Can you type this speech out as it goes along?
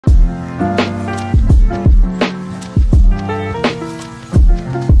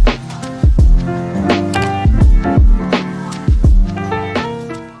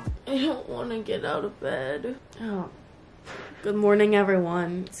out of bed. Oh. Good morning,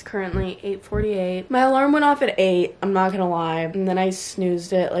 everyone. It's currently 8:48. My alarm went off at 8, I'm not gonna lie. And then I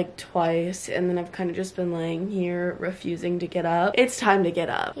snoozed it like twice, and then I've kind of just been laying here refusing to get up. It's time to get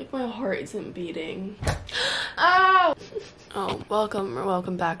up. Like my heart isn't beating. Ow! Oh,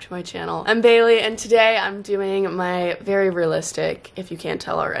 welcome back to my channel. I'm Bailey, and today I'm doing my very realistic, if you can't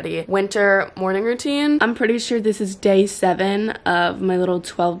tell already, winter morning routine. I'm pretty sure this is day 7 of my little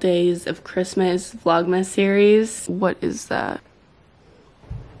 12 days of Christmas Vlogmas series. What is that?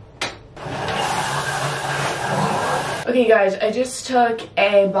 Okay guys, I just took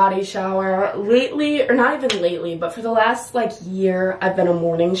a body shower. Lately, or not even lately, but for the last like year, I've been a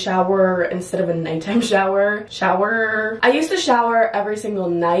morning shower instead of a nighttime shower. I used to shower every single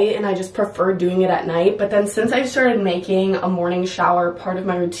night and I just preferred doing it at night, but then since I started making a morning shower part of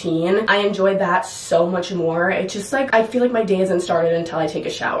my routine, I enjoy that so much more. It's just like, I feel like my day hasn't started until I take a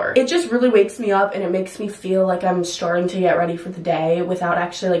shower. It just really wakes me up and it makes me feel like I'm starting to get ready for the day without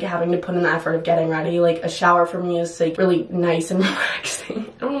actually like having to put in the effort of getting ready. Like a shower for me is like really nice and relaxing.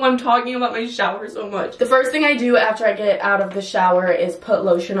 I don't know why I'm talking about my shower so much. The first thing I do after I get out of the shower is put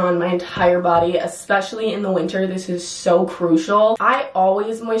lotion on my entire body, especially in the winter. This is so crucial. I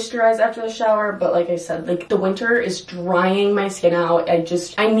always moisturize after the shower, but like I said, like the winter is drying my skin out. I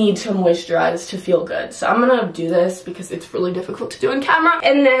need to moisturize to feel good. So I'm gonna do this because it's really difficult to do on camera,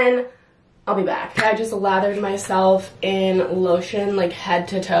 and then I'll be back. I just lathered myself in lotion like head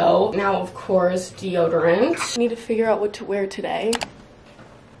to toe. Now, of course, deodorant. I need to figure out what to wear today.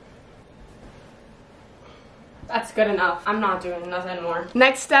 That's good enough. I'm not doing nothing more.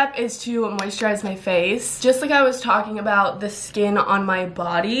 Next step is to moisturize my face. Just like I was talking about the skin on my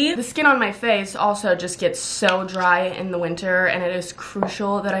body, the skin on my face also just gets so dry in the winter, and it is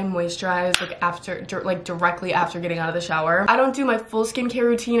crucial that I moisturize like directly after getting out of the shower. I don't do my full skincare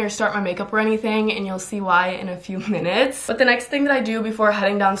routine or start my makeup or anything, and you'll see why in a few minutes. But the next thing that I do before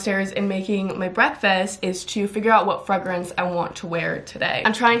heading downstairs and making my breakfast is to figure out what fragrance I want to wear today.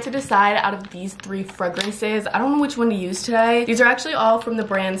 I'm trying to decide out of these 3 fragrances. I don't know which one to use today. These are actually all from the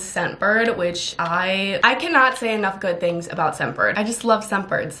brand Scentbird, which I cannot say enough good things about Scentbird. I just love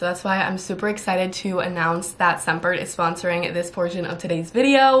Scentbird, so that's why I'm super excited to announce that Scentbird is sponsoring this portion of today's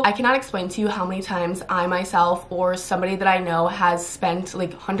video. I cannot explain to you how many times I myself or somebody that I know has spent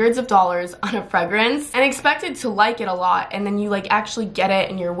like hundreds of dollars on a fragrance and expected to like it a lot, and then you like actually get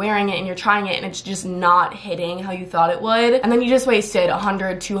it and you're wearing it and you're trying it and it's just not hitting how you thought it would, and then you just wasted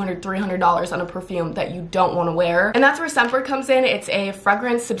 $100, $200, $300 on a perfume that you don't want to wear. And that's where Scentbird comes in. It's a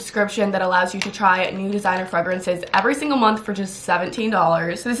fragrance subscription that allows you to try new designer fragrances every single month for just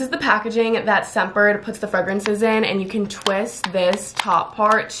 $17. So this is the packaging that Scentbird puts the fragrances in, and you can twist this top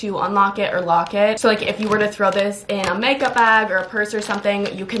part to unlock it or lock it. So like if you were to throw this in a makeup bag or a purse or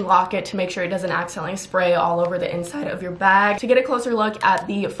something, you can lock it to make sure it doesn't accidentally spray all over the inside of your bag. To get a closer look at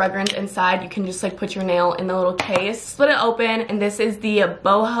the fragrance inside, you can just like put your nail in the little case, split it open, and this is the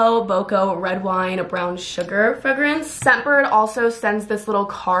Boho Boko Red Wine Brown Sugar fragrance. Scentbird also sends this little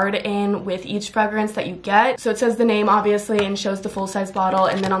card in with each fragrance that you get. So it says the name obviously and shows the full-size bottle,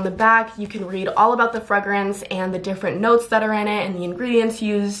 and then on the back you can read all about the fragrance and the different notes that are in it and the ingredients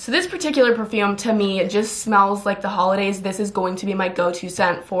used. So this particular perfume to me, it just smells like the holidays. This is going to be my go-to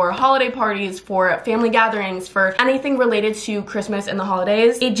scent for holiday parties, for family gatherings, for anything related to Christmas and the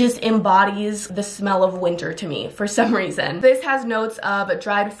holidays. It just embodies the smell of winter to me for some reason. This has notes of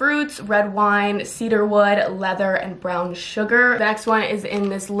dried fruits, red wine, cedarwood, leather, and brown sugar. The next one is in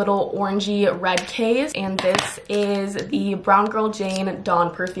this little orangey red case, and this is the Brown Girl Jane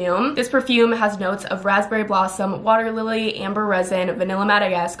Dawn perfume. This perfume has notes of raspberry blossom, water lily, amber resin, vanilla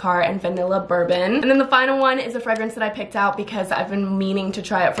Madagascar, and vanilla bourbon. And then the final one is a fragrance that I picked out because I've been meaning to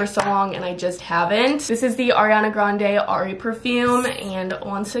try it for so long and I just haven't. This is the Ariana Grande Ari perfume, and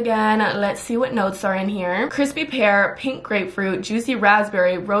once again, let's see what notes are in here. Crispy pear, pink grapefruit, juicy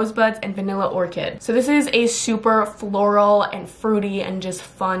raspberry, rosebuds, and vanilla orchid. So this is a super floral and fruity and just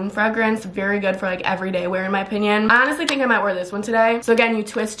fun fragrance. Very good for like everyday wear in my opinion. I honestly think I might wear this one today. So again, you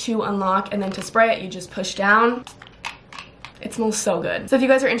twist to unlock, and then to spray it, you just push down. It smells so good. So if you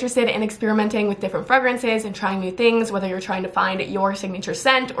guys are interested in experimenting with different fragrances and trying new things, whether you're trying to find your signature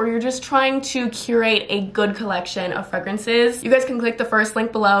scent or you're just trying to curate a good collection of fragrances, you guys can click the first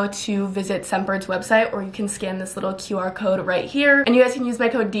link below to visit Scentbird's website, or you can scan this little QR code right here. And you guys can use my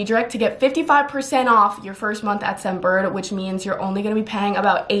code Dedrick to get 55% off your first month at Scentbird, which means you're only gonna be paying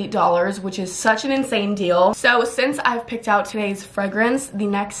about $8, which is such an insane deal. So since I've picked out today's fragrance, the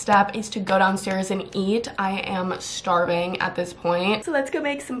next step is to go downstairs and eat. I am starving at at this point. So let's go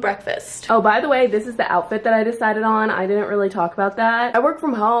make some breakfast. Oh, by the way, this is the outfit that I decided on. I didn't really talk about that. I work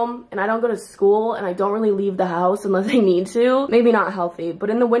from home and I don't go to school and I don't really leave the house unless I need to. Maybe not healthy, but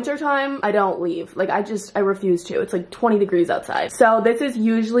in the winter time, I don't leave. Like I refuse to. It's like 20 degrees outside. So this is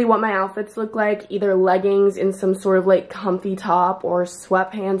usually what my outfits look like, either leggings in some sort of like comfy top or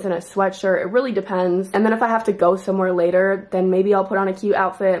sweatpants and a sweatshirt. It really depends. And then if I have to go somewhere later, then maybe I'll put on a cute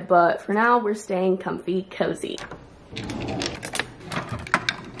outfit, but for now we're staying comfy, cozy.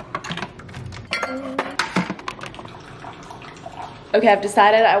 Okay, I've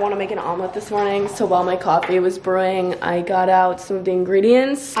decided I want to make an omelet this morning, so while my coffee was brewing, I got out some of the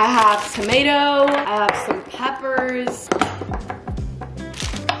ingredients. I have tomato, I have some peppers.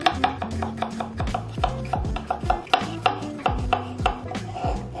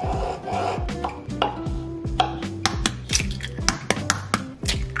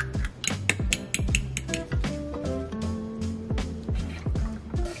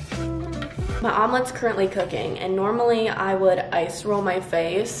 My omelet's currently cooking, and normally I would ice roll my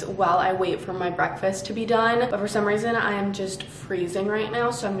face while I wait for my breakfast to be done, but for some reason I am just freezing right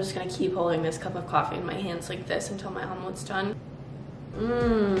now, so I'm just gonna keep holding this cup of coffee in my hands like this until my omelet's done.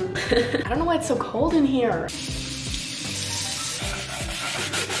 I don't know why it's so cold in here.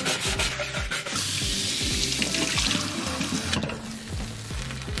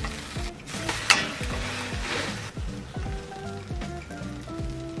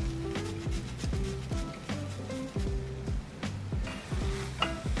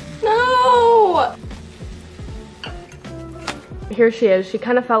 Here she is. She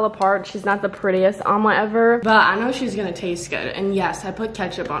kind of fell apart. She's not the prettiest omelet ever, but I know she's gonna taste good. And yes, I put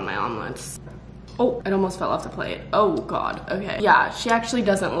ketchup on my omelets. Oh, it almost fell off the plate. Oh God, okay. Yeah, she actually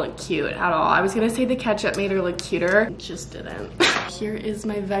doesn't look cute at all. I was gonna say the ketchup made her look cuter. It just didn't. Here is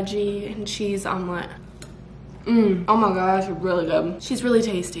my veggie and cheese omelet. Oh my gosh, really good. She's really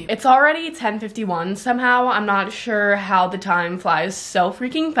tasty. It's already 10:51 somehow. I'm not sure how the time flies so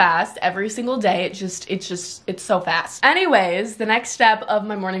freaking fast every single day. It's so fast. Anyways, the next step of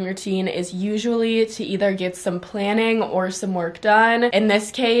my morning routine is usually to either get some planning or some work done. In this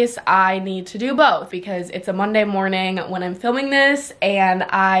case, I need to do both because it's a Monday morning when I'm filming this, and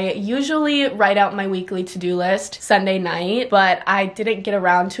I usually write out my weekly to-do list Sunday night, but I didn't get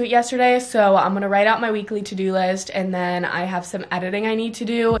around to it yesterday, so I'm gonna write out my weekly to-do list, and then I have some editing I need to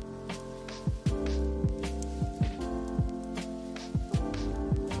do.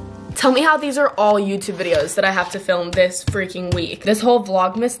 Tell me how these are all YouTube videos that I have to film this freaking week. This whole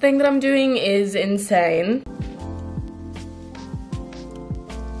Vlogmas thing that I'm doing is insane.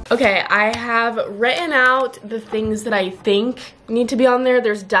 Okay, I have written out the things that I think need to be on there.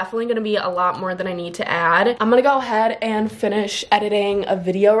 There's definitely gonna be a lot more that I need to add. I'm gonna go ahead and finish editing a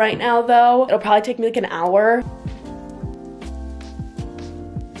video right now though. It'll probably take me like an hour.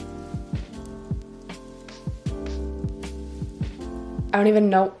 I don't even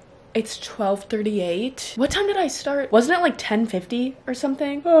know. It's 12:38. What time did I start? Wasn't it like 10:50 or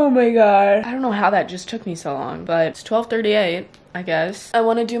something? Oh my God. I don't know how that just took me so long, but it's 12:38. I guess. I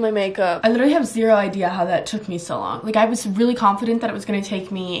want to do my makeup. I literally have zero idea how that took me so long. Like I was really confident that it was going to take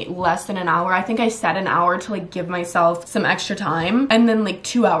me less than an hour. I think I set an hour to like give myself some extra time, and then like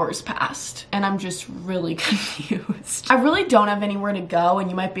 2 hours passed and I'm just really confused. I really don't have anywhere to go, and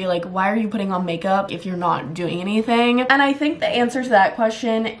you might be like, why are you putting on makeup if you're not doing anything? And I think the answer to that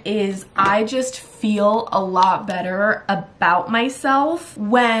question is I just feel a lot better about myself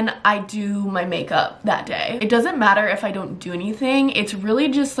when I do my makeup that day. It doesn't matter if I don't do anything. It's really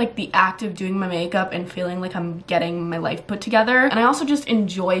just like the act of doing my makeup and feeling like I'm getting my life put together. And I also just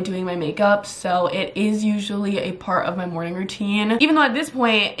enjoy doing my makeup, so it is usually a part of my morning routine. Even though at this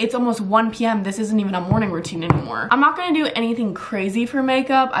point it's almost 1 p.m. this isn't even a morning routine anymore. I'm not gonna do anything crazy for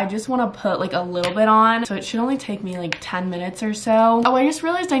makeup. I just want to put like a little bit on, so it should only take me like 10 minutes or so. Oh, I just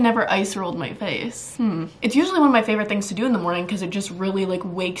realized I never ice rolled my face. It's usually one of my favorite things to do in the morning because it just really like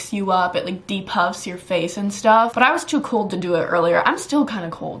wakes you up. It like depuffs your face and stuff, but I was too cold to do it earlier. I'm still kind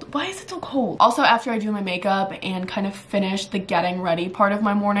of cold. Why is it so cold? Also, after I do my makeup and kind of finish the getting ready part of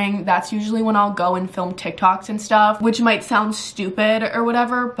my morning, that's usually when I'll go and film TikToks and stuff, which might sound stupid or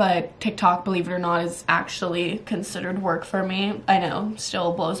whatever, but TikTok, believe it or not, is actually considered work for me. I know,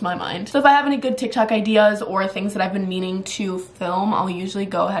 still blows my mind. So if I have any good TikTok ideas or things that I've been meaning to film, I'll usually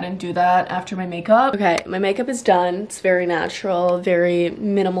go ahead and do that after my makeup. Okay, my makeup is done. It's very natural, very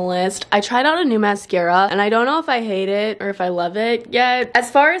minimalist. I tried out a new mascara and I don't know if I hate it or if I love it yet.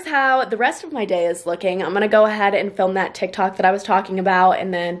 As far as how the rest of my day is looking, I'm gonna go ahead and film that TikTok that I was talking about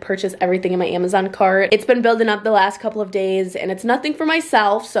and then purchase everything in my Amazon cart. It's been building up the last couple of days and it's nothing for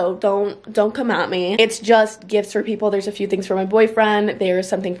myself, so don't come at me. It's just gifts for people. There's a few things for my boyfriend, there's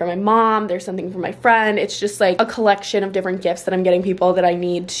something for my mom, there's something for my friend. It's just like a collection of different gifts that I'm getting people that I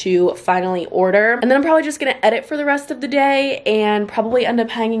need to finally order. And then I'm probably just gonna edit for the rest of the day and probably end up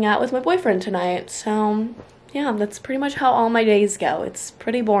hanging out with my boyfriend tonight. So yeah, that's pretty much how all my days go. It's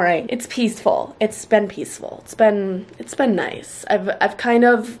pretty boring. It's peaceful. It's been peaceful. It's been nice. I've kind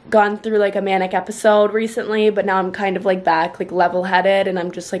of gone through like a manic episode recently, but now I'm kind of like back like level-headed and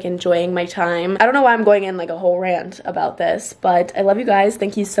I'm just like enjoying my time. I don't know why I'm going in like a whole rant about this, but I love you guys.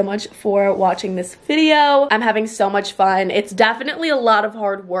 Thank you so much for watching this video. I'm having so much fun. It's definitely a lot of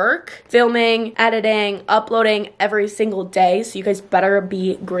hard work, filming, editing, uploading every single day, so you guys better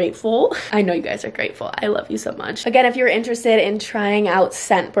be grateful. I know you guys are grateful. I love you so much. Again, if you're interested in trying out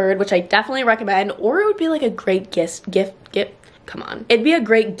Scentbird, which I definitely recommend, or it would be like a great gift, come on. It'd be a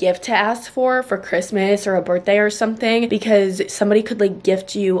great gift to ask for Christmas or a birthday or something, because somebody could like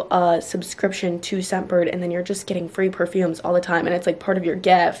gift you a subscription to Scentbird and then you're just getting free perfumes all the time and it's like part of your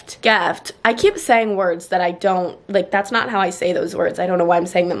gift. I keep saying words that I don't, like that's not how I say those words. I don't know why I'm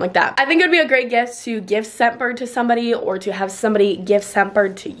saying them like that. I think it would be a great gift to give Scentbird to somebody or to have somebody give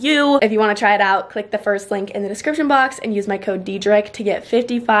Scentbird to you. If you want to try it out, click the first link in the description box and use my code Dedrick to get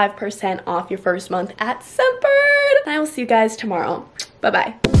 55% off your first month at Scentbird. And I will see you guys tomorrow.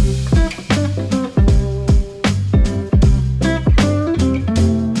 Bye-bye.